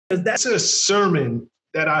that's a sermon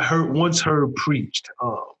that I once heard preached.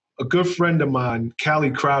 A good friend of mine,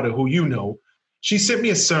 Callie Crowder, who you know, she sent me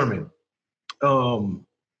a sermon from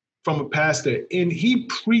a pastor, and he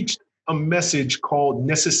preached a message called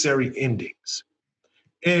Necessary Endings.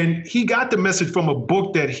 And he got the message from a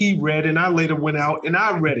book that he read, and I later went out and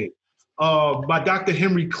I read it by Dr.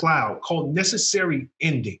 Henry Cloud, called Necessary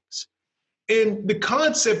Endings. And the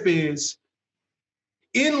concept is,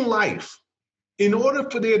 in life, in order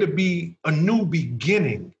for there to be a new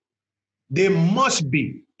beginning, there must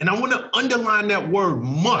be, and I want to underline that word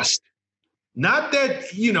must, not that,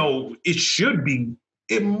 it should be,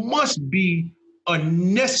 it must be a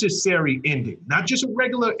necessary ending, not just a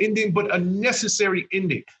regular ending, but a necessary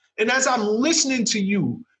ending. And as I'm listening to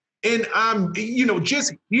you and I'm,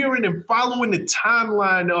 just hearing and following the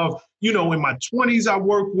timeline of, in my 20s, I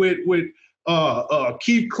worked with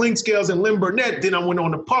Keith Clinkscales and Lynn Burnett. Then I went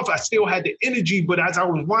on the Puff. I still had the energy, but as I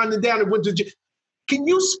was winding down, it went to. Can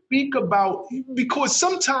you speak about, because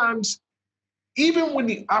sometimes, even when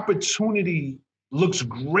the opportunity looks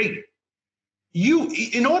great,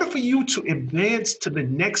 in order for you to advance to the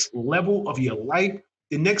next level of your life,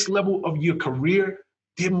 the next level of your career,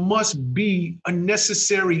 there must be a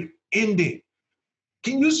necessary ending.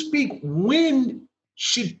 Can you speak, when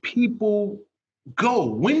should people go?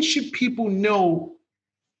 When should people know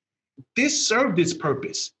this served its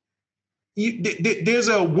purpose? There's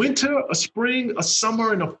a winter, a spring, a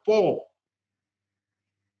summer, and a fall.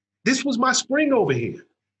 This was my spring over here.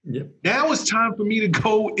 Yep. Now it's time for me to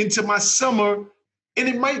go into my summer, and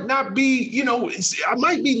it might not be, I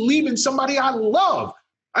might be leaving somebody I love.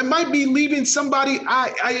 I might be leaving somebody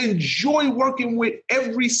I enjoy working with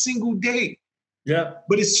every single day. Yeah.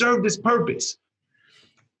 But it served its purpose.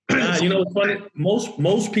 It's funny.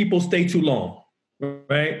 Most people stay too long,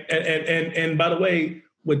 right? And by the way,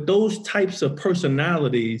 with those types of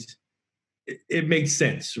personalities, it makes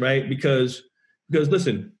sense, right? Because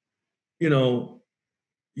listen,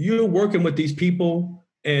 you're working with these people,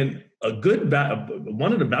 and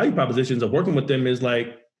one of the value propositions of working with them is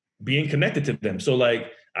like being connected to them. So like,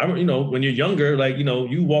 when you're younger, like,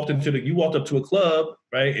 you walked up to a club,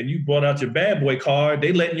 right? And you brought out your bad boy card,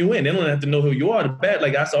 they letting you in. They don't have to know who you are.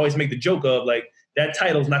 Like, I always make the joke of like, that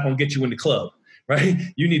title's not going to get you in the club, right?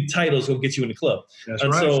 You need titles to get you in the club. That's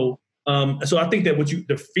right. So I think that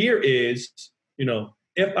the fear is,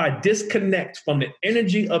 if I disconnect from the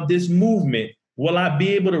energy of this movement, will I be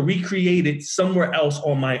able to recreate it somewhere else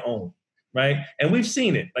on my own, right? And we've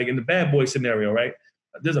seen it, like in the bad boy scenario, right?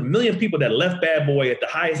 There's a million people that left Bad Boy at the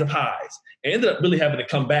highest of highs and ended up really having to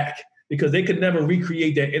come back because they could never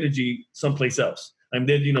recreate that energy someplace else. And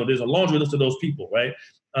then, there's a laundry list of those people, right?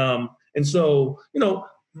 And so,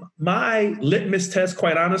 my litmus test,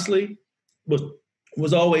 quite honestly,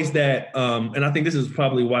 was always that, and I think this is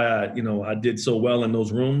probably why I did so well in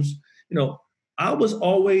those rooms. I was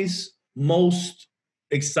always most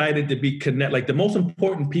excited to be connected. Like, the most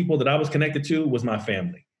important people that I was connected to was my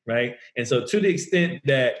family. Right. And so to the extent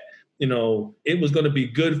that, it was going to be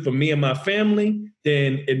good for me and my family,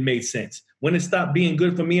 then it made sense. When it stopped being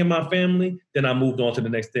good for me and my family, then I moved on to the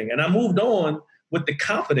next thing. And I moved on with the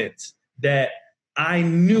confidence that I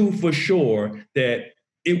knew for sure that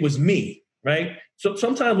it was me. Right. So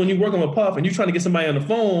sometimes when you're working with Puff and you're trying to get somebody on the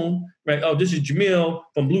phone, right? Oh, this is Jameel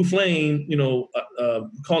from Blue Flame.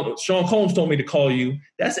 Shawn Combs told me to call you.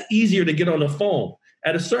 That's easier to get on the phone.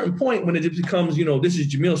 At a certain point, when it becomes, this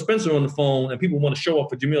is Jameel Spencer on the phone and people want to show up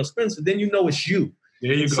for Jameel Spencer, then it's you.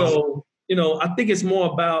 There you go. So, I think it's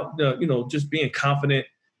more about, just being confident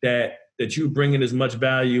that you bring in as much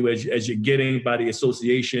value as you're getting by the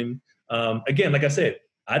association. Again, like I said,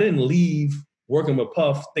 I didn't leave working with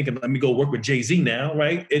Puff thinking, let me go work with Jay-Z now,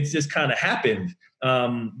 right? It just kind of happened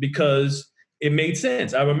because it made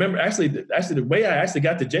sense. I remember actually the way I actually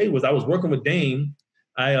got to Jay was I was working with Dame.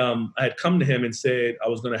 I had come to him and said I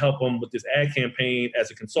was going to help him with this ad campaign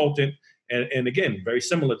as a consultant. And again, very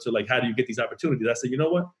similar to like, how do you get these opportunities? I said, you know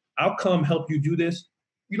what? I'll come help you do this.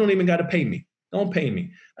 You don't even got to pay me. Don't pay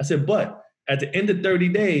me. I said, but at the end of 30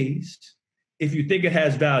 days, if you think it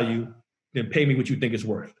has value, then pay me what you think it's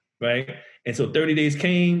worth, right? And so 30 days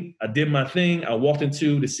came. I did my thing. I walked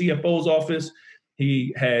into the CFO's office.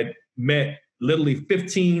 He had met literally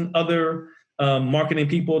 15 other marketing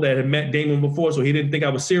people that had met Damon before, so he didn't think I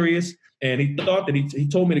was serious. And he thought that he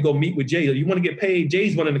told me to go meet with Jay. You want to get paid?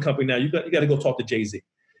 Jay's running the company now. You got to go talk to Jay-Z.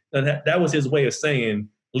 And that was his way of saying,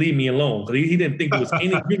 leave me alone. Because he didn't think there was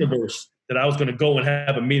any universe that I was going to go and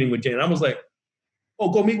have a meeting with Jay. And I was like,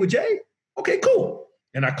 oh, go meet with Jay? Okay, cool.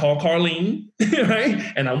 And I called Carlene,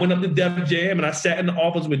 right? And I went up to Def Jam and I sat in the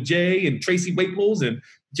office with Jay and Tracy Waples and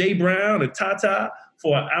Jay Brown and Tata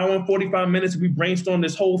for an hour and 45 minutes. We brainstorm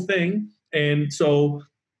this whole thing. And so,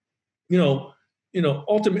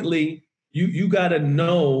 ultimately, you got to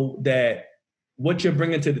know that what you're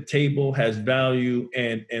bringing to the table has value.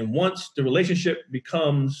 And once the relationship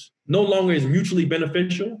becomes no longer is mutually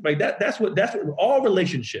beneficial, right? That's what all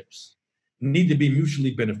relationships need to be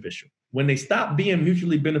mutually beneficial. When they stop being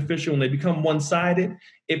mutually beneficial and they become one-sided,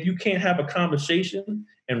 if you can't have a conversation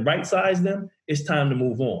and right-size them, it's time to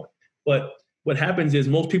move on. But what happens is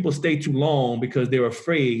most people stay too long because they're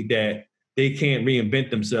afraid that they can't reinvent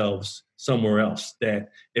themselves somewhere else. That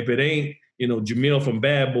if it ain't, Jameel from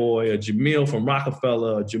Bad Boy or Jameel from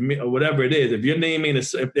Rockefeller or Jameel or whatever it is, if your name ain't,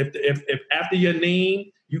 if after your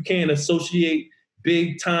name you can't associate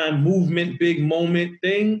big time movement, big moment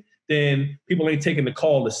thing, then people ain't taking the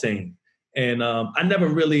call the same. And I never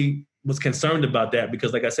really was concerned about that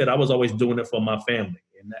because, like I said, I was always doing it for my family.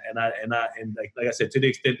 And like I said, to the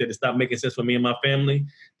extent that it stopped making sense for me and my family,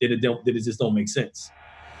 that it just don't make sense.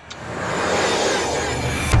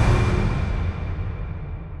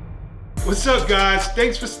 What's up, guys?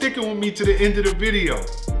 Thanks for sticking with me to the end of the video.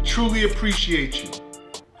 Truly appreciate you.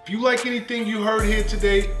 If you like anything you heard here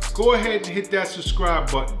today, go ahead and hit that subscribe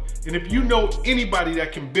button. And if you know anybody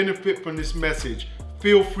that can benefit from this message,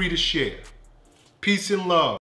 feel free to share. Peace and love.